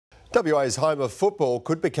WA's home of football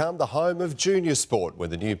could become the home of junior sport when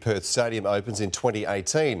the new Perth stadium opens in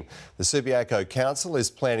 2018. The Subiaco Council is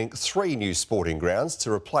planning 3 new sporting grounds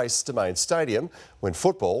to replace Domain Stadium when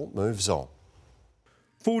football moves on.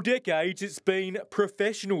 For decades, it's been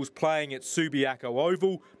professionals playing at Subiaco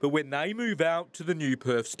Oval, but when they move out to the new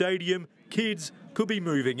Perth Stadium, kids could be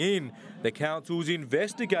moving in. The council's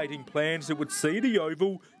investigating plans that would see the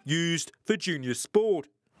Oval used for junior sport.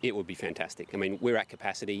 It would be fantastic. I mean, we're at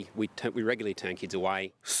capacity. We regularly turn kids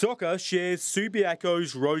away. Soccer shares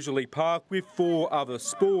Subiaco's Rosalie Park with 4 other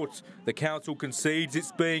sports. The council concedes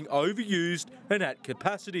it's being overused and at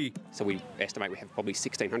capacity. So we estimate we have probably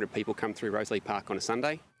 1,600 people come through Rosalie Park on a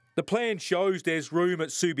Sunday. The plan shows there's room at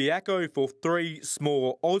Subiaco for 3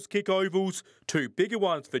 small Auskick ovals, 2 bigger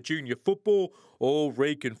ones for junior football, all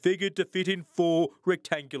reconfigured to fit in 4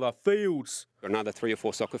 rectangular fields. Another 3 or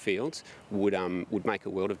 4 soccer fields would make a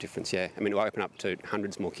world of difference, yeah. I mean, it will open up to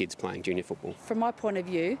hundreds more kids playing junior football. From my point of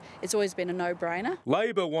view, it's always been a no-brainer.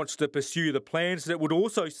 Labor wants to pursue the plans that would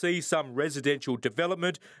also see some residential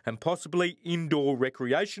development and possibly indoor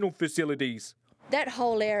recreational facilities. That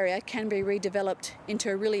whole area can be redeveloped into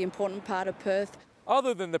a really important part of Perth.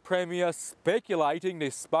 Other than the Premier speculating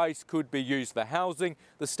this space could be used for housing,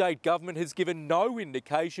 the state government has given no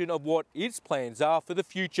indication of what its plans are for the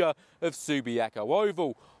future of Subiaco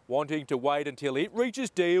Oval, wanting to wait until it reaches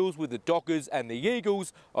deals with the Dockers and the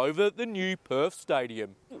Eagles over the new Perth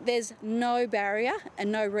Stadium. There's no barrier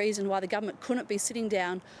and no reason why the government couldn't be sitting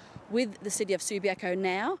down with the city of Subiaco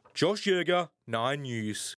now. Josh Yerger, 9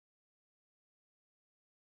 News.